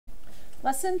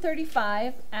Lesson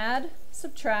 35, add,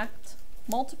 subtract,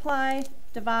 multiply,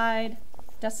 divide,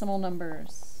 decimal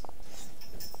numbers.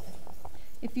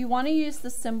 If you want to use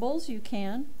the symbols, you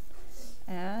can.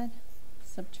 Add,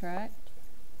 subtract,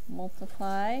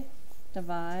 multiply,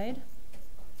 divide,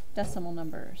 decimal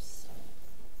numbers.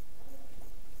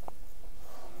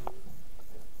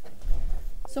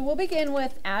 So we'll begin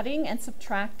with adding and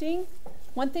subtracting.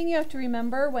 One thing you have to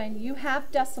remember when you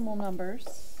have decimal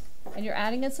numbers and you're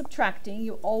adding and subtracting,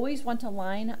 you always want to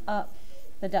line up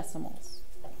the decimals.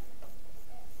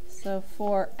 So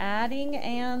for adding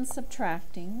and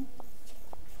subtracting,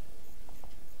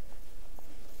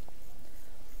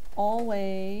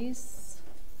 always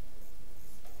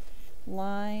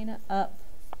line up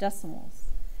decimals.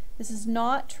 This is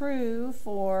not true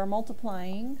for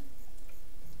multiplying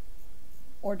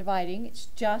or dividing, it's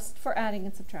just for adding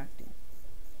and subtracting.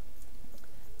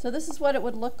 So this is what it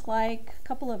would look like. A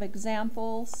couple of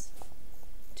examples.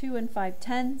 2 and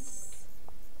 5/10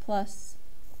 plus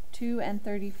 2 and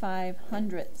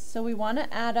 35/100. So we want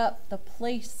to add up the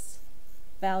place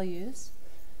values.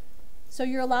 So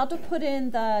you're allowed to put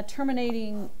in the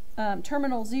terminating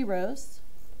terminal zeros.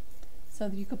 So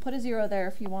you could put a 0 there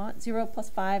if you want. 0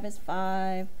 plus 5 is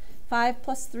 5. 5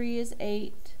 plus 3 is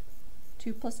 8.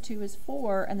 2 plus 2 is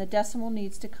 4. And the decimal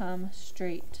needs to come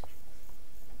straight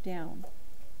down.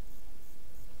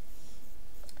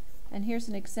 And here's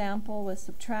an example with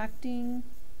subtracting.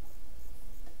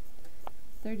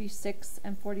 36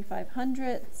 and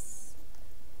 45/100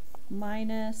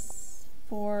 minus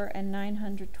 4 and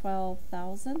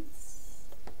 912,000.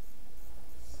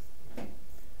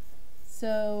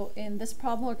 So in this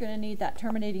problem we're going to need that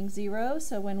terminating 0.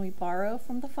 So when we borrow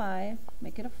from the 5,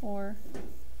 make it a 4,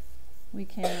 we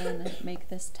can make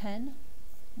this 10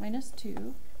 minus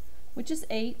 2, which is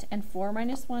 8, and 4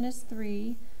 minus 1 is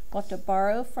 3. We'll have to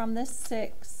borrow from this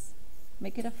 6,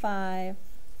 make it a 5,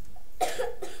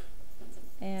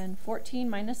 and 14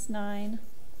 minus 9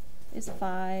 is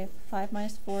 5, 5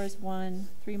 minus 4 is 1,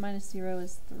 3 minus 0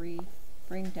 is 3,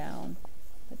 bring down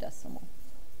the decimal.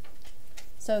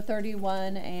 So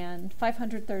 31 and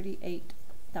 538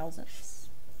 thousandths.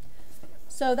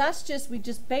 So that's we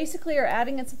just basically are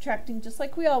adding and subtracting just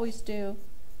like we always do.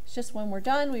 It's just when we're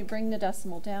done, we bring the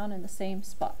decimal down in the same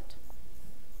spot.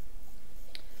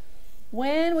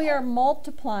 When we are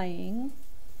multiplying,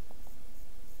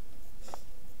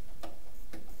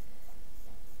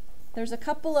 there's a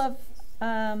couple of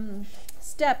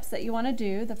steps that you want to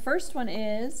do. The first one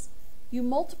is you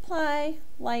multiply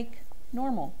like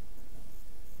normal.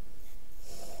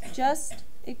 Just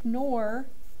ignore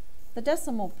the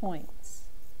decimal points.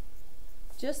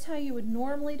 Just how you would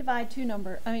normally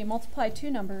multiply two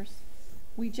numbers,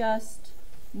 we just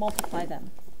multiply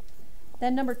them.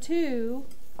 Then number 2,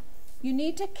 you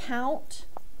need to count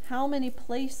how many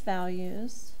place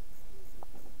values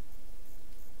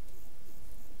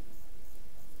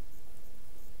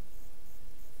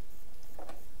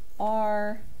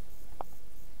are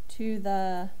to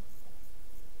the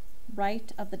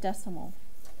right of the decimal.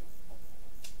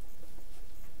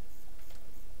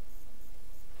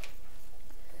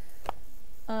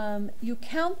 You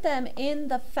count them in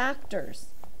the factors.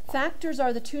 Factors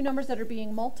are the two numbers that are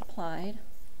being multiplied.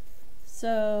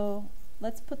 So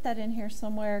let's put that in here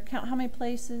somewhere. Count how many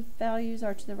place values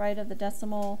are to the right of the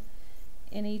decimal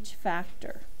in each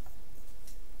factor.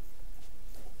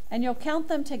 And you'll count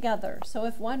them together. So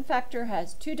if one factor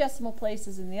has 2 decimal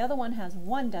places and the other one has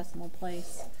 1 decimal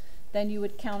place, then you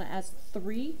would count it as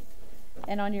 3.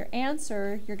 And on your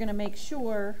answer, you're going to make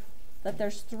sure that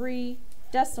there's 3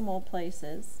 decimal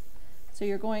places. So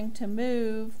you're going to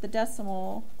move the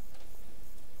decimal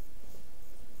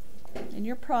in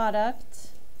your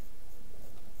product.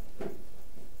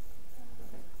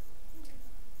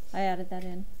 I added that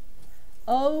in.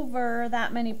 Over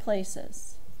that many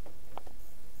places.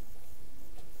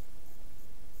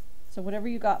 So whatever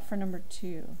you got for number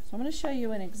 2. So I'm going to show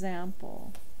you an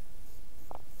example.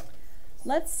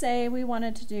 Let's say we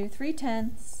wanted to do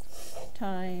 3/10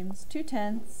 times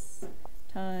 2/10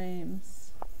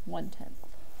 times 1/10.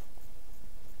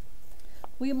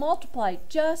 We multiply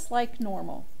just like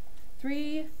normal.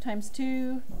 3 times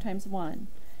 2 times 1.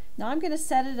 Now I'm going to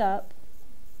set it up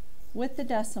with the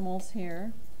decimals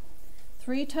here.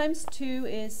 3 times 2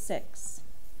 is 6.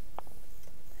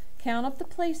 Count up the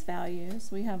place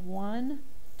values. We have 1,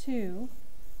 2.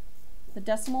 The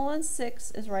decimal on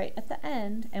 6 is right at the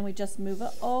end, and we just move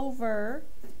it over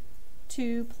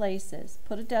 2 places.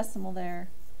 Put a decimal there.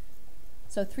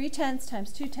 So 3/10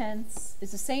 times 2/10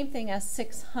 is the same thing as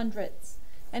 6/100.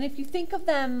 And if you think of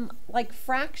them like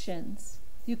fractions,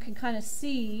 you can kind of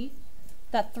see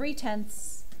that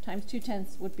 3/10 times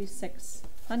 2/10 would be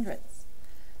 6/100.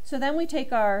 So then we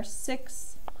take our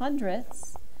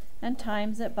 6/100 and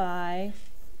times it by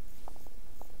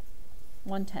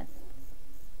 1/10.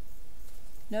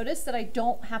 Notice that I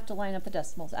don't have to line up the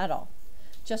decimals at all.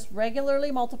 Just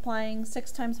regularly multiplying.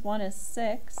 6 times 1 is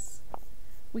 6.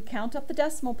 We count up the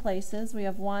decimal places. We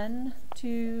have 1,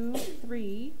 2,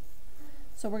 3.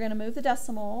 So we're going to move the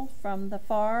decimal from the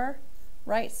far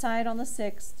right side on the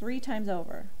 6 3 times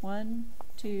over. 1,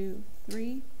 2,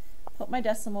 3. Put my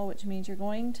decimal, which means you're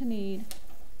going to need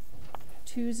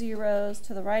 2 zeros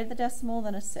to the right of the decimal,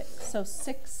 then a 6. So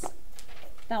 6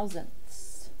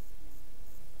 thousandths.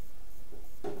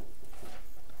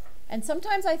 And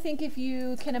sometimes I think if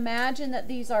you can imagine that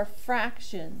these are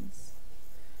fractions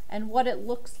and what it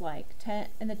looks like, 10,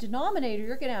 in the denominator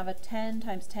you're going to have a 10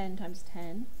 times 10 times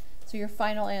 10. So your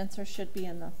final answer should be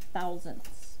in the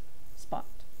thousandths spot.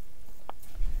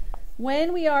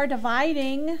 When we are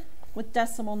dividing with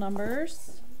decimal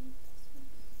numbers,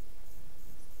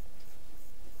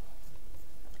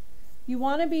 you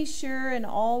want to be sure and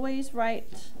always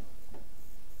write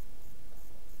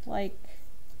like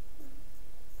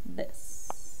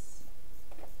this.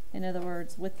 In other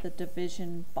words, with the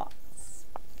division box.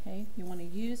 Okay, you want to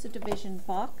use a division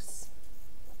box.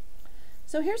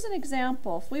 So here's an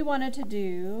example. If we wanted to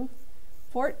do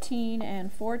 14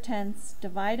 and 4/10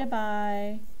 divided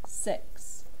by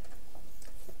 6.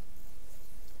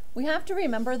 We have to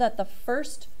remember that the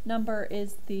first number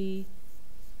is the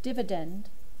dividend,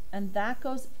 and that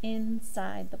goes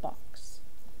inside the box.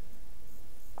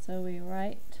 So we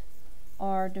write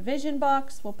our division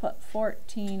box. We'll put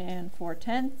 14 and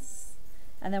 4/10,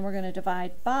 and then we're going to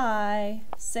divide by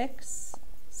 6.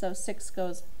 So 6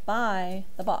 goes by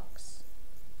the box.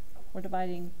 We're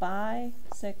dividing by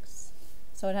 6,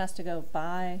 so it has to go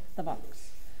by the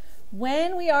box.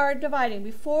 When we are dividing,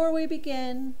 before we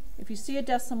begin, if you see a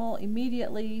decimal,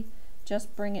 immediately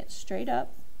just bring it straight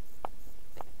up.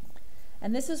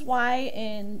 And this is why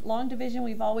in long division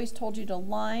we've always told you to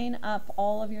line up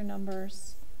all of your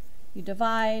numbers. You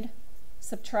divide,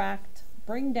 subtract,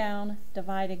 bring down,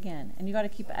 divide again. And you got to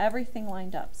keep everything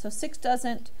lined up. So 6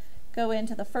 doesn't go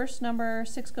into the first number.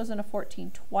 6 goes into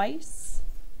 14 twice.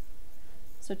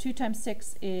 So 2 times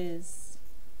 6 is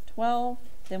 12.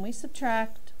 Then we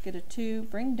subtract, get a 2,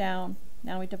 bring down.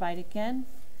 Now we divide again.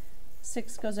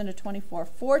 6 goes into 24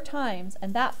 4 times,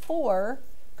 and that 4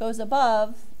 goes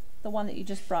above the one that you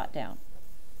just brought down.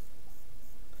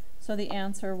 So the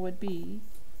answer would be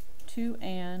 2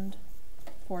 and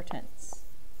 4/10.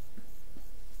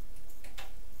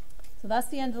 So that's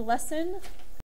the end of the lesson.